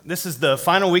This is the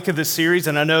final week of this series,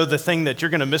 and I know the thing that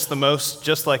you're going to miss the most,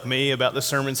 just like me, about the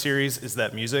sermon series is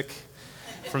that music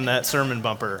from that sermon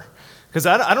bumper. Because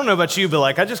I don't know about you, but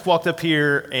I just walked up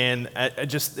here and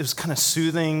it was kind of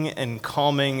soothing and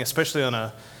calming, especially on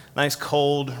a nice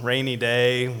cold, rainy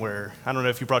day where, I don't know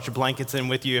if you brought your blankets in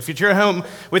with you. If you're at home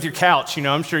with your couch,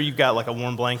 I'm sure you've got a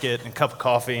warm blanket and a cup of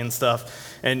coffee and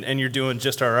stuff, and you're doing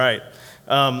just all right.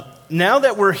 Now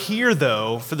that we're here,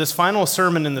 though, for this final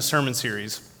sermon in the sermon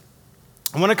series,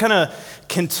 I want to kind of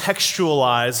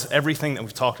contextualize everything that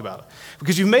we've talked about.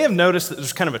 Because you may have noticed that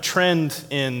there's kind of a trend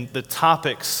in the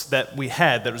topics that we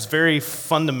had that was very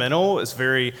fundamental, it's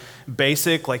very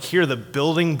basic, here are the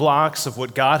building blocks of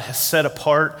what God has set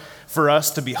apart for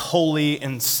us to be holy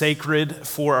and sacred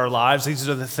for our lives. These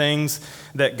are the things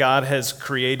that God has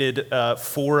created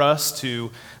for us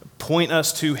to point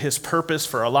us to his purpose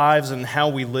for our lives and how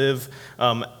we live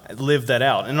that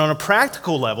out. And on a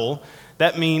practical level,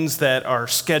 that means that our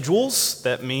schedules,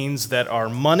 that means that our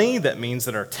money, that means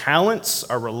that our talents,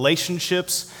 our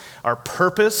relationships, our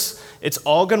purpose, it's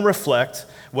all going to reflect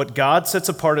what God sets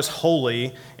apart as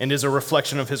holy and is a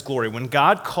reflection of his glory. When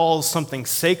God calls something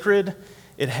sacred,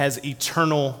 it has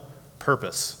eternal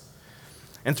purpose.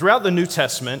 And throughout the New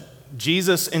Testament,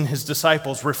 Jesus and his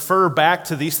disciples refer back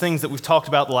to these things that we've talked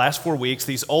about the last 4 weeks,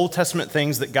 these Old Testament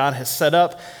things that God has set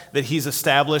up, that he's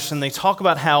established, and they talk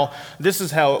about how this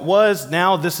is how it was,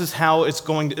 now this is how it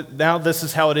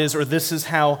is, or this is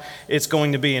how it's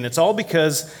going to be. And it's all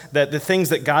because that the things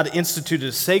that God instituted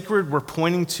as sacred were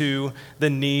pointing to the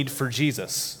need for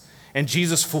Jesus. And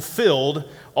Jesus fulfilled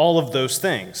all of those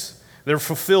things. They're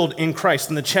fulfilled in Christ.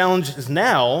 And the challenge is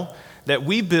now that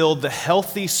we build the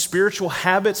healthy spiritual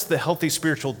habits, the healthy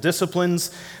spiritual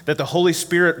disciplines that the Holy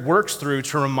Spirit works through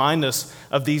to remind us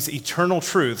of these eternal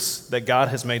truths that God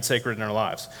has made sacred in our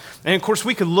lives. And of course,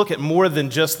 we could look at more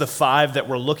than just the 5 that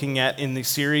we're looking at in the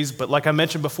series, but like I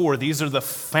mentioned before, these are the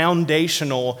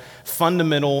foundational,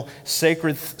 fundamental,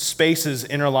 sacred spaces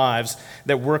in our lives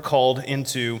that we're called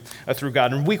into through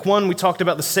God. In week 1, we talked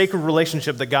about the sacred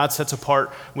relationship that God sets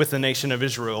apart with the nation of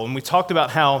Israel. And we talked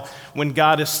about how when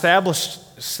God establishes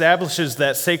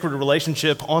that sacred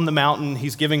relationship on the mountain,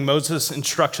 he's giving Moses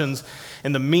instructions.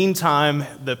 In the meantime,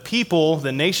 the people,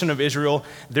 the nation of Israel,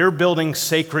 they're building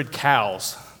sacred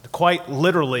cows. Quite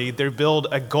literally, they build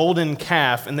a golden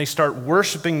calf and they start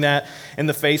worshiping that in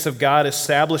the face of God,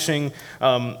 establishing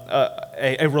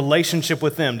a relationship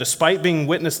with them. Despite being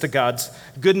witness to God's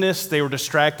goodness, they were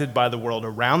distracted by the world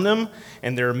around them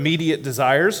and their immediate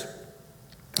desires.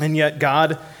 And yet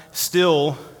God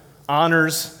still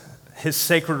honors his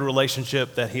sacred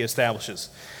relationship that he establishes.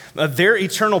 Their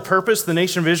eternal purpose, the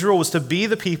nation of Israel, was to be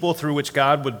the people through which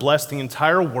God would bless the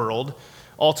entire world,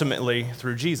 ultimately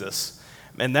through Jesus.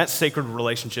 And that sacred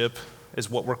relationship is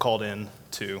what we're called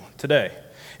into today.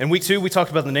 In week 2, we talked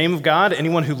about the name of God.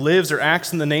 Anyone who lives or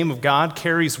acts in the name of God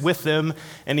carries with them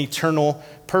an eternal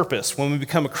purpose. When we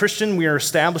become a Christian, we are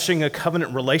establishing a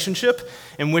covenant relationship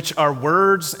in which our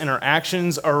words and our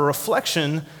actions are a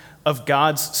reflection of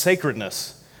God's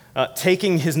sacredness.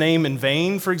 Taking his name in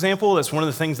vain, for example, that's one of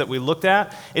the things that we looked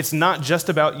at. It's not just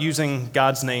about using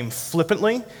God's name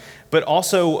flippantly, but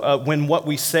also when what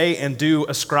we say and do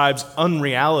ascribes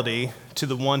unreality to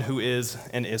the one who is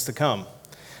and is to come.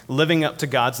 Living up to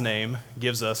God's name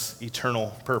gives us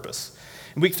eternal purpose.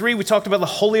 In week 3, we talked about the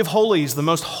Holy of Holies, the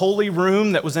most holy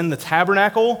room that was in the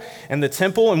tabernacle and the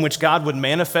temple in which God would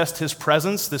manifest his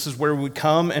presence. This is where we would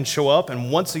come and show up, and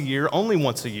once a year, only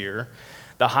once a year,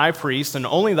 the high priest, and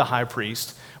only the high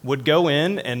priest, would go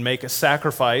in and make a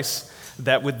sacrifice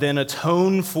that would then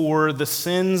atone for the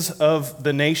sins of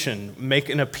the nation, make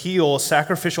an appeal, a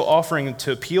sacrificial offering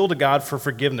to appeal to God for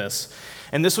forgiveness.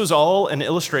 And this was all an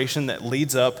illustration that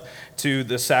leads up to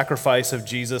the sacrifice of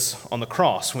Jesus on the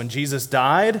cross. When Jesus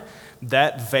died,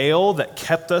 that veil that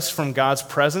kept us from God's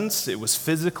presence, it was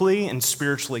physically and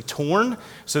spiritually torn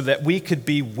so that we could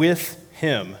be with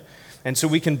him. And so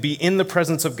we can be in the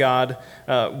presence of God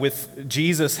with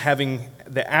Jesus having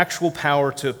the actual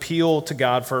power to appeal to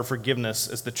God for forgiveness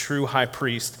as the true high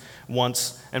priest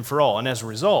once and for all. And as a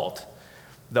result,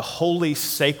 the holy,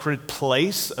 sacred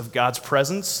place of God's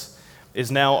presence is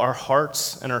now our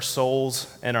hearts and our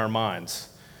souls and our minds.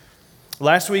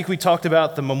 Last week, we talked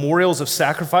about the memorials of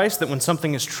sacrifice, that when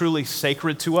something is truly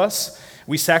sacred to us,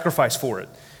 we sacrifice for it.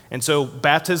 And so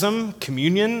baptism,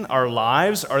 communion, our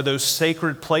lives are those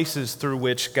sacred places through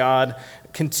which God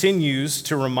continues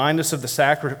to remind us of the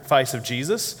sacrifice of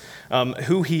Jesus,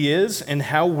 who he is, and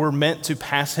how we're meant to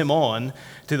pass him on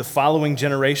to the following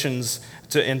generations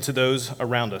and to those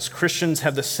around us. Christians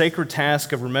have the sacred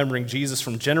task of remembering Jesus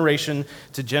from generation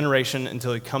to generation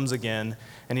until he comes again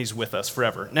and he's with us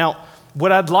forever. Now,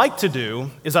 what I'd like to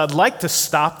do is I'd like to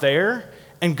stop there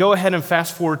and go ahead and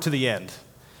fast forward to the end.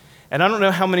 And I don't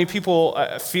know how many people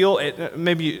feel it,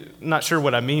 maybe not sure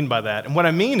what I mean by that. And what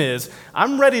I mean is,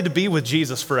 I'm ready to be with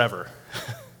Jesus forever.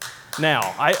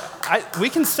 Now, we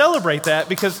can celebrate that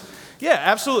because, yeah,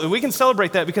 absolutely. We can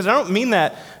celebrate that because I don't mean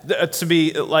that to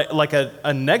be like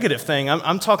a negative thing.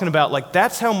 I'm talking about like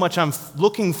that's how much I'm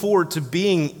looking forward to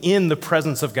being in the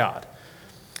presence of God.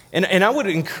 And I would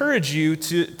encourage you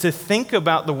to think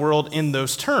about the world in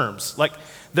those terms. Like,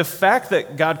 the fact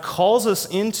that God calls us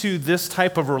into this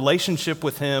type of relationship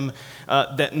with him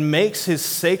that makes his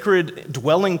sacred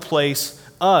dwelling place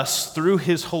us through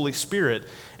his Holy Spirit,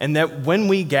 and that when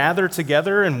we gather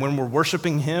together and when we're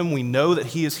worshiping him, we know that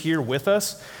he is here with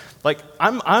us. Like,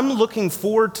 I'm looking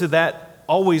forward to that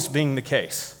always being the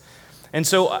case. And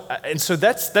so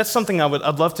that's something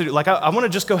I'd love to do. Like, I want to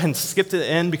just go ahead and skip to the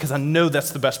end because I know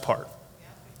that's the best part.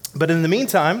 But in the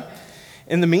meantime,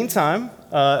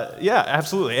 yeah,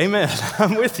 absolutely. Amen.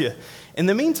 I'm with you. In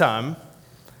the meantime,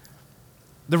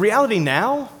 the reality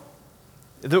now,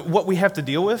 what we have to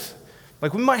deal with,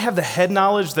 like we might have the head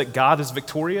knowledge that God is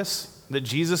victorious, that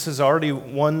Jesus has already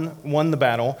won the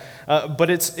battle, but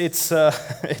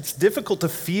it's difficult to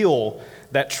feel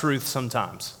that truth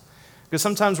sometimes. Because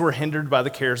sometimes we're hindered by the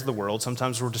cares of the world.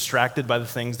 Sometimes we're distracted by the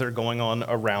things that are going on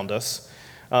around us.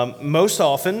 Most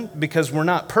often because we're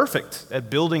not perfect at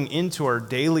building into our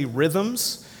daily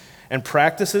rhythms and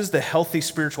practices the healthy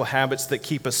spiritual habits that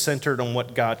keep us centered on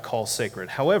what God calls sacred.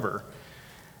 However,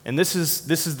 and this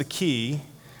is the key,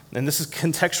 and this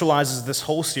contextualizes this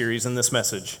whole series and this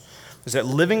message, is that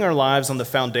living our lives on the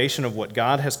foundation of what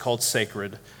God has called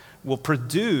sacred will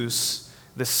produce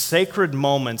the sacred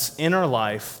moments in our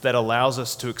life that allows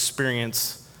us to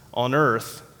experience on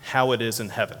earth how it is in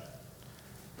heaven.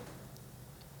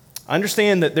 I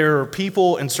understand that there are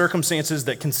people and circumstances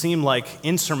that can seem like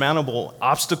insurmountable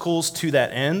obstacles to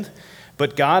that end,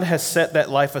 but God has set that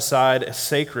life aside as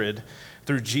sacred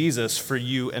through Jesus for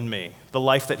you and me, the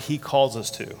life that he calls us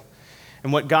to.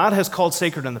 And what God has called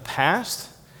sacred in the past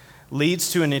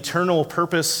leads to an eternal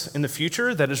purpose in the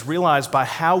future that is realized by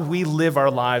how we live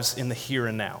our lives in the here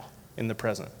and now, in the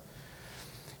present.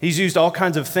 He's used all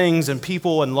kinds of things and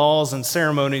people and laws and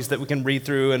ceremonies that we can read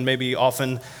through and maybe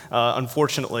often,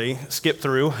 unfortunately, skip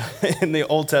through in the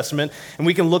Old Testament. And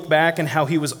we can look back and how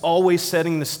he was always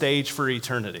setting the stage for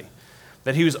eternity,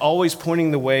 that he was always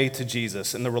pointing the way to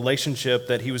Jesus and the relationship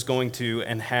that he was going to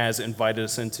and has invited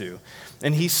us into.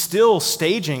 And he's still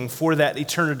staging for that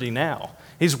eternity now.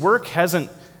 His work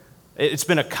it's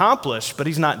been accomplished, but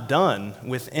he's not done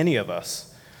with any of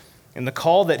us. And the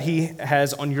call that he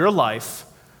has on your life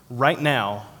right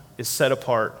now is set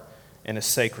apart and is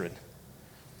sacred.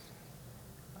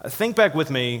 Think back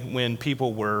with me when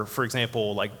people were, for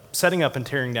example, like setting up and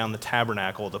tearing down the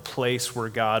tabernacle, the place where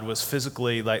God was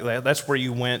physically, like that's where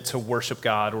you went to worship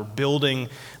God, or building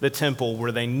the temple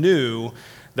where they knew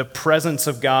the presence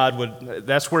of God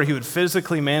that's where he would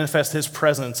physically manifest his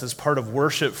presence as part of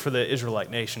worship for the Israelite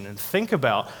nation. And think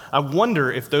about, I wonder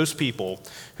if those people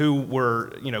who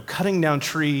were, cutting down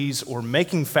trees or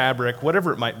making fabric,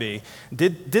 whatever it might be,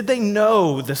 did they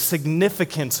know the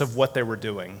significance of what they were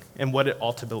doing and what it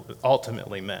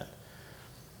ultimately meant?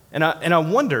 And I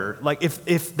wonder, like,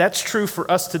 if that's true for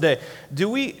us today, do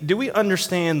we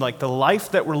understand, like, the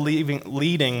life that we're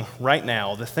leading right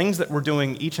now, the things that we're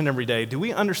doing each and every day, do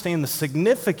we understand the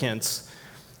significance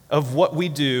of what we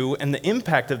do and the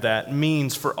impact of that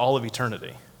means for all of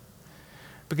eternity?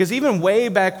 Because even way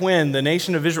back when, the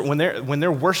nation of Israel, when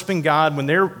they're worshiping God, when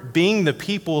they're being the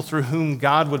people through whom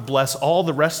God would bless all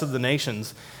the rest of the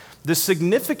nations, the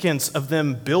significance of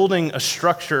them building a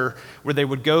structure where they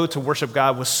would go to worship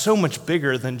God was so much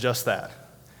bigger than just that.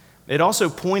 It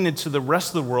also pointed to the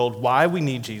rest of the world why we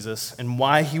need Jesus and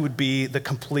why he would be the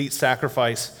complete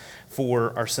sacrifice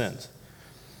for our sins.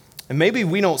 And maybe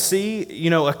we don't see,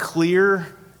 a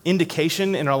clear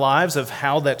indication in our lives of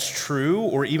how that's true,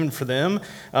 or even for them.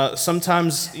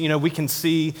 Sometimes, we can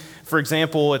see, for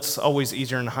example, it's always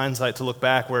easier in hindsight to look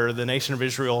back, where the nation of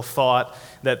Israel thought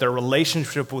that their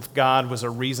relationship with God was a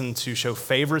reason to show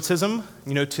favoritism,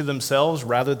 to themselves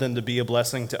rather than to be a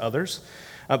blessing to others.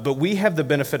 But we have the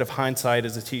benefit of hindsight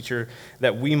as a teacher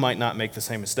that we might not make the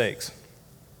same mistakes.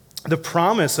 The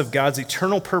promise of God's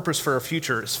eternal purpose for our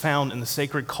future is found in the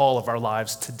sacred call of our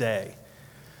lives today.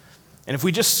 And if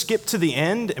we just skip to the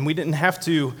end and we didn't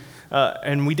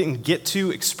get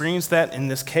to experience that in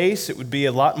this case, it would be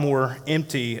a lot more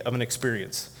empty of an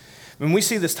experience. When we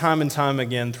see this time and time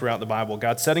again throughout the Bible,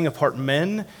 God setting apart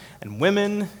men and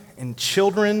women and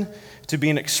children to be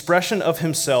an expression of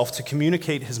himself, to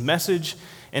communicate his message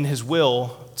and his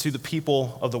will to the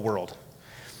people of the world.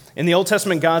 In the Old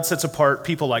Testament, God sets apart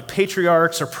people like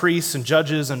patriarchs or priests and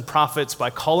judges and prophets by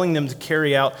calling them to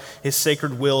carry out his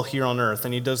sacred will here on earth.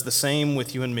 And he does the same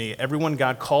with you and me. Everyone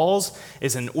God calls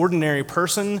is an ordinary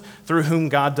person through whom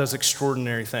God does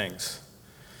extraordinary things,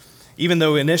 even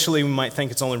though initially we might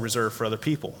think it's only reserved for other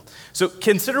people. So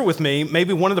consider with me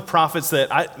maybe one of the prophets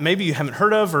that maybe you haven't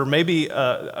heard of, or maybe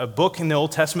a book in the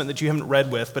Old Testament that you haven't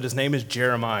read with, but his name is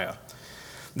Jeremiah.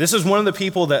 This is one of the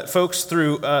people that folks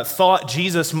thought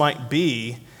Jesus might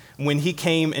be when he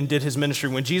came and did his ministry.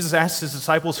 When Jesus asked his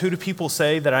disciples, "Who do people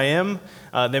say that I am?"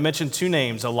 They mentioned two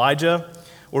names, Elijah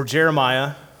or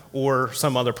Jeremiah or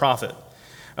some other prophet.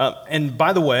 And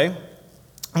by the way,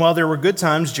 while there were good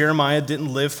times, Jeremiah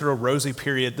didn't live through a rosy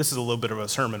period. This is a little bit of a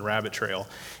sermon rabbit trail.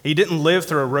 He didn't live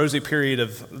through a rosy period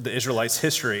of the Israelites'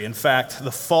 history. In fact,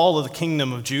 the fall of the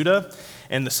kingdom of Judah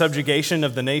and the subjugation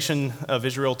of the nation of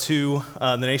Israel to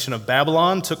the nation of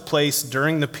Babylon took place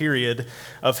during the period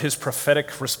of his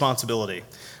prophetic responsibility.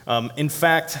 In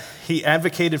fact, he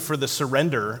advocated for the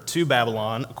surrender to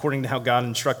Babylon, according to how God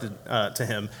instructed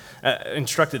him,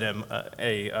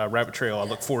 a rabbit trail I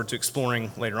look forward to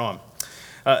exploring later on.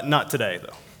 Not today,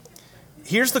 though.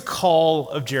 Here's the call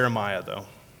of Jeremiah, though.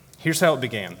 Here's how it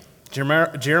began.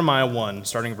 Jeremiah 1,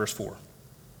 starting in verse 4.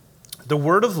 The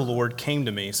word of the Lord came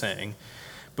to me, saying,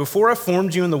 "Before I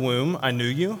formed you in the womb, I knew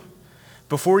you.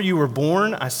 Before you were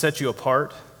born, I set you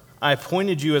apart. I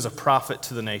appointed you as a prophet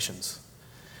to the nations.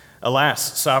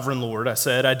 Alas, sovereign Lord, I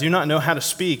said, I do not know how to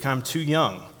speak. I'm too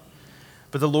young."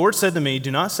 But the Lord said to me, "Do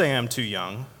not say I'm too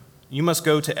young. You must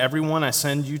go to everyone I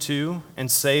send you to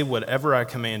and say whatever I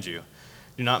command you.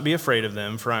 Do not be afraid of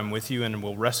them, for I am with you and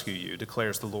will rescue you,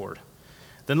 declares the Lord."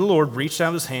 Then the Lord reached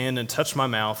out his hand and touched my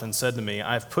mouth and said to me,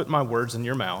 "I have put my words in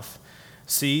your mouth.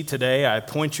 See, today I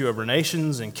appoint you over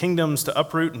nations and kingdoms to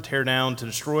uproot and tear down, to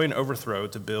destroy and overthrow,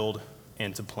 to build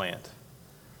and to plant."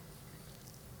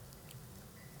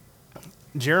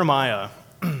 Jeremiah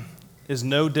is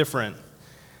no different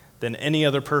than any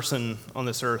other person on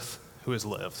this earth who has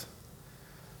lived.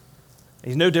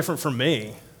 He's no different from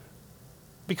me,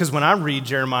 because when I read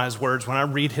Jeremiah's words, when I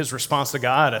read his response to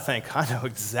God, I think, I know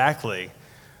exactly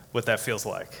what that feels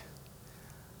like.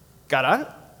 God,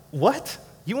 what?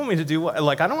 You want me to do what?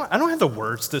 Like, I don't have the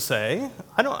words to say.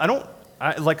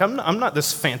 I'm not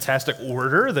this fantastic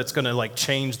orator that's going to like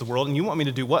change the world, and you want me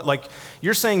to do what? Like,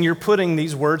 you're saying you're putting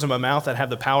these words in my mouth that have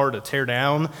the power to tear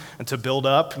down and to build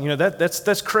up. You know,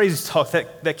 that's crazy talk.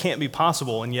 That can't be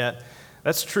possible, and yet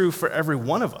that's true for every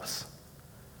one of us.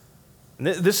 And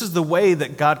this is the way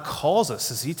that God calls us,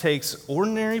 is he takes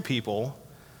ordinary people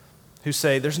who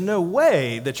say, there's no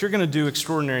way that you're going to do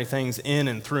extraordinary things in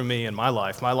and through me in my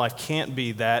life. My life can't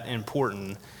be that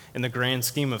important in the grand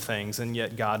scheme of things, and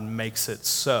yet God makes it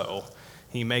so.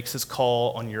 He makes his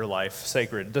call on your life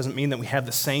sacred. It doesn't mean that we have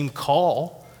the same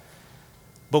call,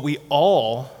 but we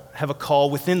all have a call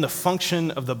within the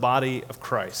function of the body of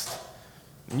Christ.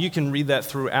 And you can read that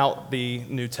throughout the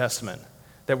New Testament,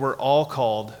 that we're all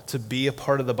called to be a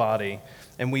part of the body,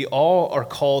 and we all are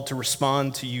called to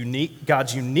respond to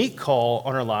God's unique call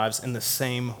on our lives in the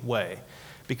same way,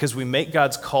 because we make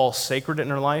God's call sacred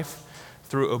in our life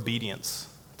through obedience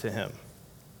to him.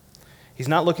 He's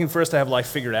not looking for us to have life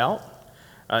figured out.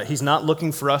 He's not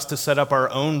looking for us to set up our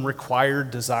own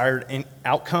required, desired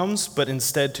outcomes, but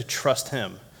instead to trust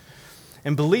him.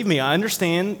 And believe me, I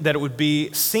understand that it would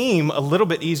seem a little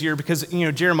bit easier because,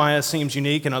 Jeremiah seems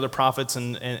unique and other prophets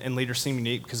and leaders seem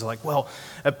unique because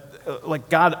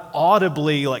God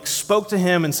audibly spoke to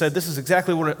him and said, this is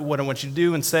exactly what I want you to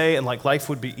do and say, and life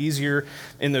would be easier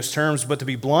in those terms. But to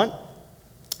be blunt,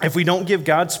 if we don't give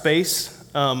God space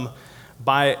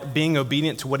by being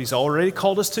obedient to what he's already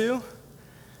called us to,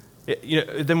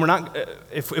 then we're not.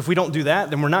 If we don't do that,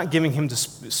 then we're not giving him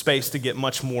space to get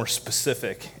much more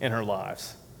specific in our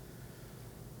lives.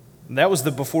 And that was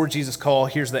the before Jesus call.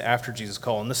 Here's the after Jesus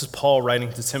call, and this is Paul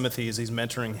writing to Timothy as he's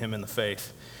mentoring him in the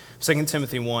faith. 2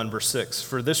 Timothy 1, verse 6.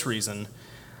 For this reason,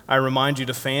 I remind you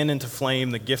to fan into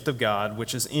flame the gift of God,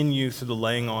 which is in you through the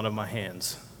laying on of my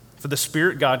hands. For the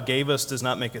Spirit God gave us does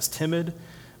not make us timid,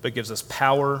 but gives us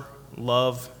power,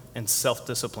 love, and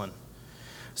self-discipline.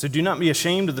 So do not be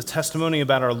ashamed of the testimony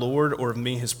about our Lord or of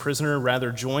me, his prisoner.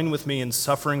 Rather, join with me in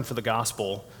suffering for the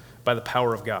gospel by the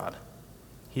power of God.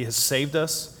 He has saved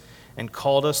us and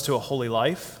called us to a holy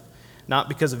life, not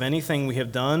because of anything we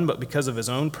have done, but because of his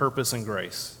own purpose and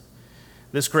grace.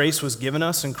 This grace was given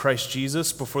us in Christ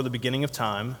Jesus before the beginning of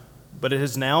time, but it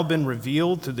has now been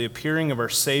revealed through the appearing of our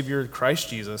Savior, Christ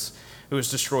Jesus, who has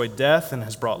destroyed death and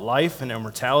has brought life and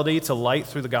immortality to light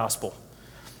through the gospel.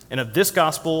 And of this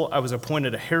gospel I was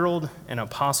appointed a herald, an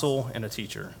apostle, and a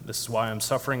teacher. This is why I'm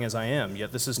suffering as I am,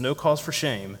 yet this is no cause for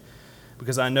shame,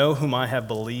 because I know whom I have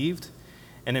believed,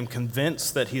 and am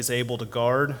convinced that he is able to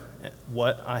guard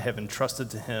what I have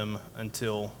entrusted to him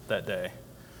until that day.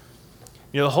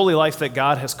 You know, the holy life that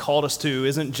God has called us to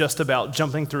isn't just about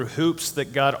jumping through hoops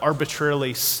that God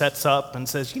arbitrarily sets up and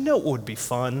says, you know what would be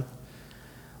fun?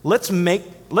 Let's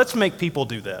make people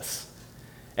do this.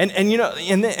 And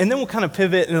then we'll kind of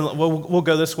pivot and we'll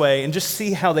go this way and just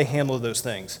see how they handle those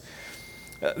things.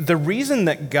 The reason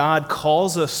that God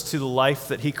calls us to the life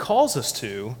that he calls us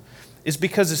to is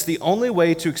because it's the only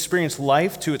way to experience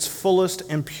life to its fullest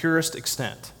and purest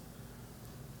extent.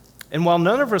 And while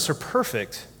none of us are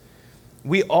perfect,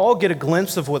 we all get a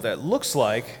glimpse of what that looks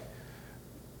like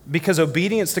because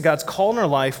obedience to God's call in our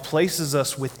life places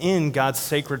us within God's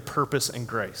sacred purpose and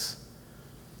grace.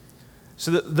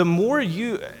 So the more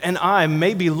you and I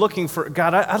may be looking for,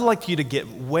 God, I'd like you to get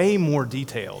way more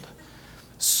detailed.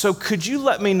 So could you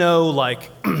let me know,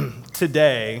 like,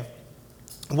 today,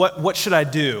 what should I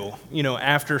do,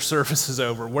 after service is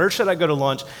over? Where should I go to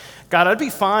lunch? God, I'd be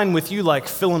fine with you, like,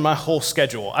 filling my whole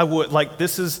schedule. I would, like,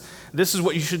 this is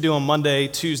what you should do on Monday,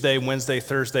 Tuesday, Wednesday,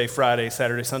 Thursday, Friday,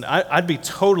 Saturday, Sunday. I'd be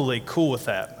totally cool with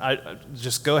that.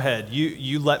 Just go ahead.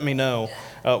 You let me know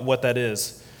what that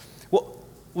is. Well,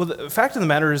 the fact of the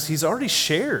matter is he's already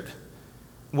shared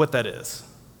what that is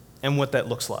and what that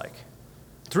looks like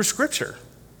through Scripture.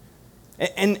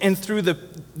 And through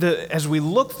as we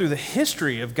look through the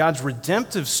history of God's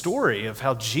redemptive story of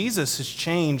how Jesus has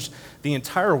changed the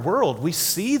entire world, we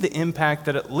see the impact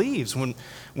that it leaves when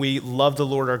we love the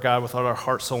Lord our God with all our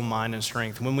heart, soul, mind, and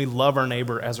strength, when we love our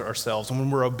neighbor as ourselves, and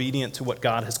when we're obedient to what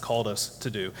God has called us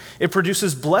to do. It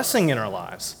produces blessing in our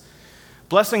lives.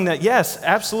 Blessing that, yes,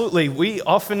 absolutely, we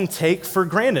often take for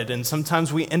granted, and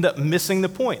sometimes we end up missing the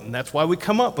point, and that's why we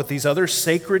come up with these other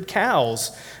sacred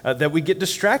cows that we get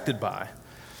distracted by.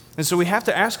 And so we have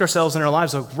to ask ourselves in our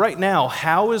lives, like, right now,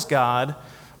 how is God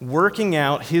working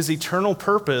out his eternal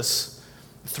purpose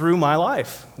through my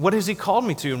life? What has he called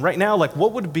me to? And right now, like,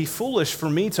 what would be foolish for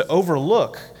me to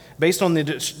overlook based on the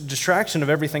distraction of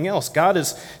everything else? God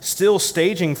is still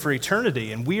staging for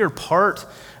eternity, and we are part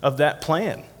of that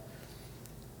plan.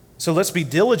 So let's be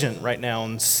diligent right now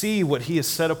and see what he has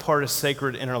set apart as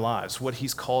sacred in our lives, what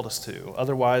he's called us to.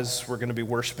 Otherwise, we're going to be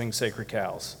worshiping sacred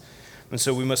cows. And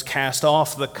so we must cast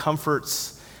off the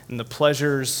comforts and the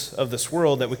pleasures of this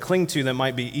world that we cling to that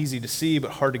might be easy to see but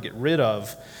hard to get rid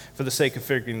of for the sake of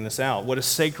figuring this out. What is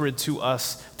sacred to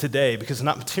us today? Because it's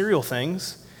not material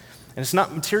things, and it's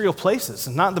not material places.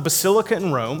 It's not the Basilica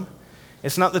in Rome.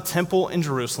 It's not the temple in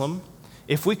Jerusalem.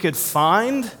 If we could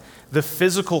find the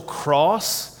physical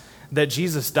cross that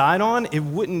Jesus died on, it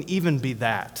wouldn't even be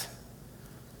that.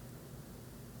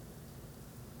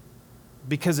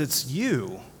 Because it's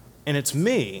you and it's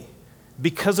me,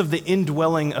 because of the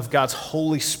indwelling of God's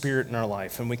Holy Spirit in our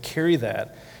life. And we carry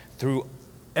that through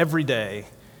every day,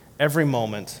 every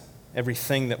moment,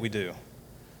 everything that we do.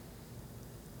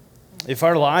 If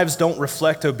our lives don't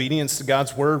reflect obedience to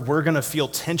God's word, we're going to feel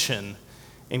tension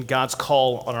in God's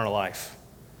call on our life.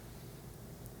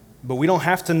 But we don't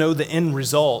have to know the end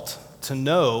result to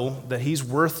know that he's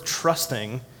worth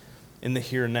trusting in the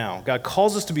here and now. God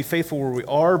calls us to be faithful where we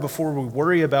are before we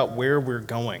worry about where we're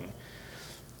going.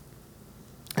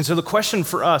 And so the question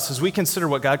for us as we consider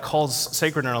what God calls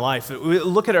sacred in our life, we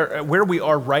look at where we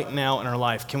are right now in our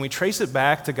life. Can we trace it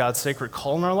back to God's sacred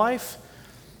call in our life?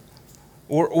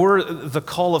 Or the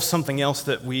call of something else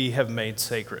that we have made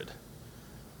sacred?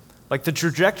 Like the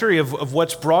trajectory of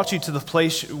what's brought you to the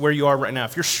place where you are right now.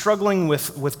 If you're struggling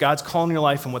with God's call in your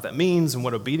life and what that means and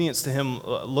what obedience to him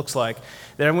looks like,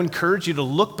 then I would encourage you to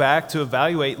look back, to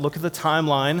evaluate, look at the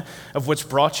timeline of what's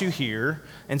brought you here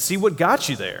and see what got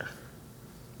you there.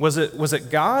 Was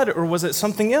it God or was it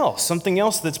something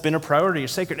else that's been a priority or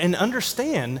sacred? And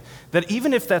understand that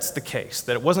even if that's the case,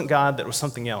 that it wasn't God, that it was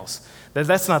something else,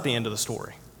 that's not the end of the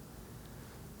story.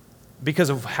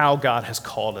 Because of how God has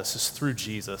called us is through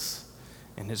Jesus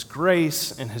and his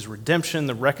grace and his redemption,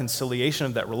 the reconciliation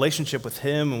of that relationship with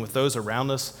him and with those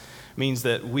around us means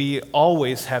that we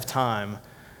always have time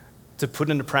to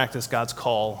put into practice God's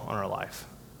call on our life.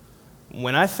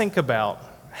 When I think about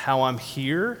how I'm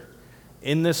here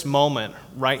in this moment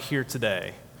right here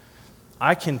today,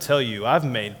 I can tell you I've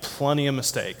made plenty of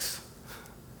mistakes.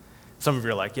 Some of you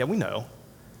are like, yeah, we know.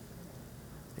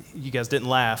 you guys didn't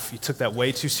laugh. You took that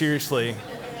way too seriously.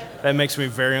 That makes me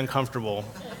very uncomfortable.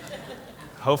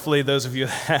 Hopefully those of you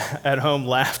at home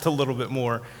laughed a little bit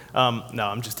more. No,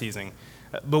 I'm just teasing.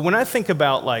 But when I think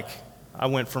about, like, I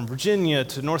went from Virginia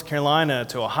to North Carolina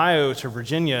to Ohio to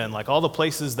Virginia, and like all the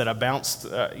places that I bounced,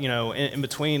 in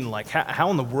between, like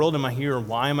how in the world am I here?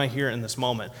 Why am I here in this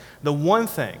moment? The one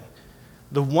thing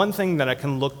that I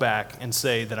can look back and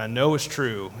say that I know is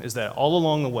true is that all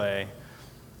along the way,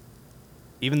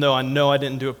 even though I know I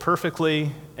didn't do it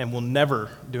perfectly and will never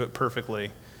do it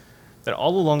perfectly, that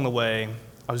all along the way,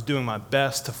 I was doing my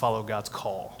best to follow God's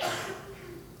call.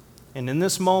 And in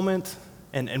this moment,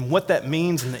 and what that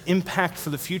means and the impact for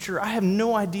the future, I have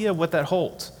no idea what that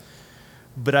holds.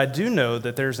 But I do know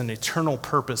that there's an eternal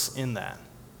purpose in that.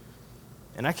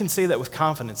 And I can say that with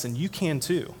confidence, and you can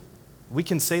too. We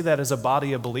can say that as a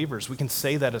body of believers. We can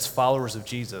say that as followers of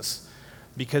Jesus,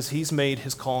 because he's made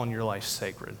his call in your life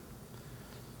sacred.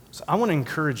 So I want to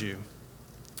encourage you,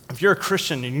 if you're a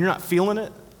Christian and you're not feeling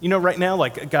it, right now,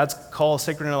 like God's call is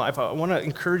sacred in your life, I want to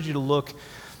encourage you to look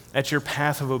at your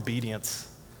path of obedience.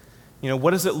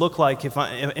 What does it look like if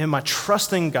am I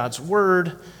trusting God's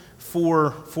word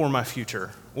for my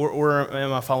future? Or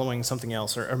am I following something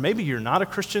else? Or maybe you're not a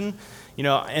Christian,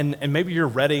 and maybe you're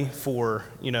ready for,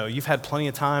 you've had plenty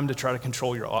of time to try to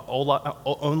control your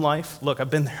own life. Look, I've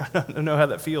been there. I know how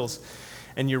that feels.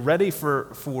 And you're ready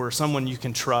for someone you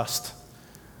can trust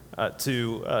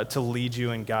to lead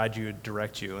you and guide you,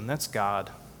 direct you, and that's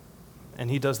God. And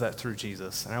he does that through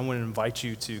Jesus. And I want to invite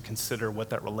you to consider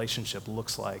what that relationship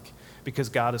looks like, because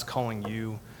God is calling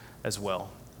you as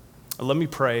well. Let me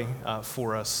pray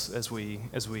for us as we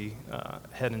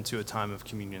head into a time of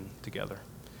communion together.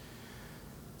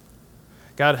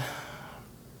 God,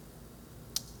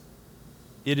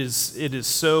 it is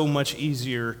so much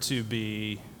easier to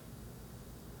be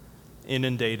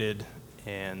inundated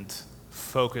and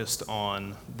focused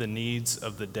on the needs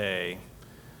of the day,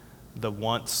 the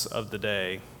wants of the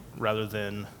day, rather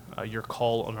than your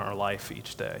call on our life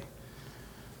each day.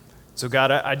 So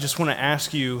God, I just want to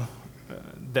ask you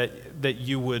that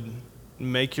you would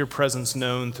make your presence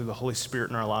known through the Holy Spirit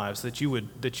in our lives, that you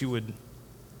would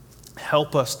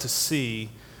help us to see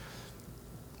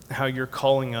how you're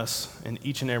calling us in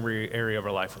each and every area of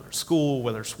our life, whether it's school,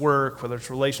 whether it's work, whether it's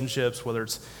relationships, whether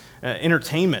it's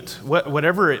entertainment,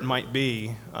 whatever it might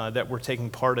be that we're taking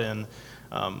part in.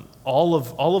 All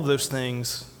of those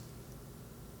things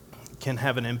can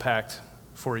have an impact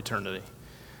for eternity.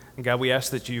 And God, we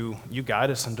ask that you guide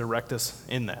us and direct us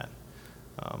in that,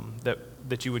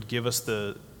 that you would give us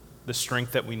the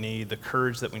strength that we need, the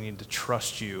courage that we need to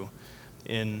trust you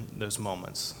in those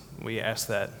moments. We ask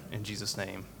that in Jesus'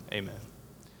 name, amen.